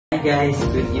guys,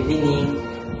 good evening.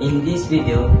 In this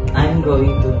video, I'm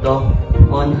going to talk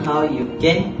on how you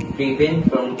can prevent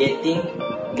from getting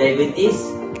diabetes,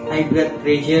 high blood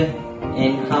pressure,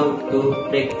 and how to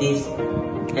practice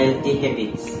healthy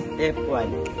habits. Step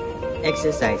 1.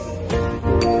 Exercise.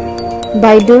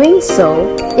 By doing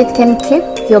so, it can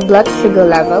keep your blood sugar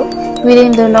level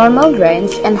within the normal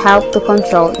range and help to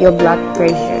control your blood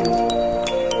pressure.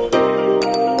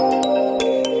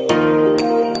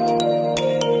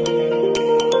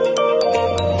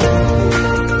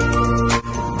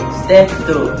 Step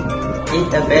 2.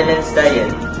 Eat a balanced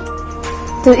diet.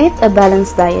 To eat a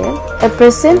balanced diet, a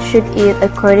person should eat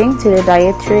according to the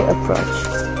dietary approach.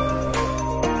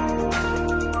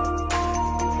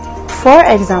 For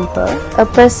example, a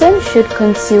person should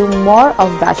consume more of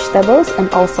vegetables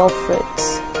and also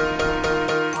fruits.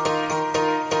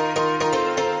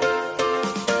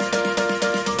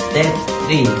 Step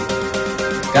 3.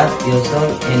 Cut your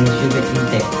salt and sugar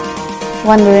intake.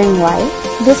 Wondering why?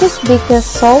 This is because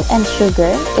salt and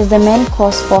sugar is the main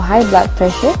cause for high blood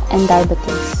pressure and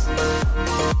diabetes.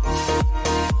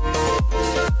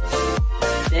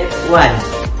 Step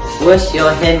 1. Wash your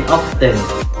hands often.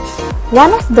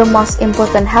 One of the most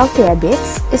important healthy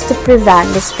habits is to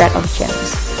prevent the spread of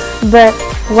germs. But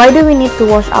why do we need to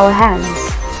wash our hands?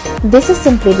 This is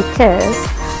simply because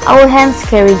our hands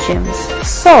carry germs.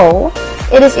 So,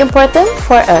 it is important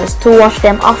for us to wash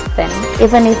them often,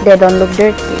 even if they don't look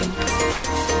dirty.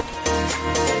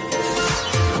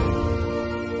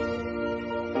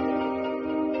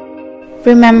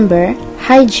 Remember,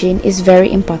 hygiene is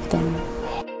very important.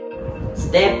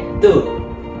 Step 2.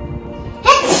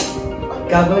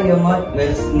 Cover your mouth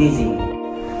while sneezing.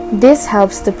 This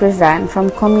helps to prevent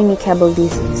from communicable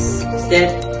disease,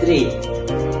 Step 3.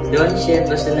 Don't share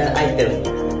personal items.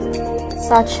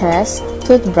 such as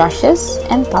toothbrushes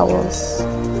and towels.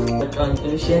 The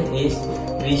conclusion is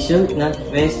we should not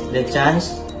waste the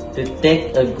chance to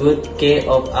take a good care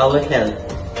of our health.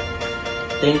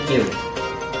 Thank you.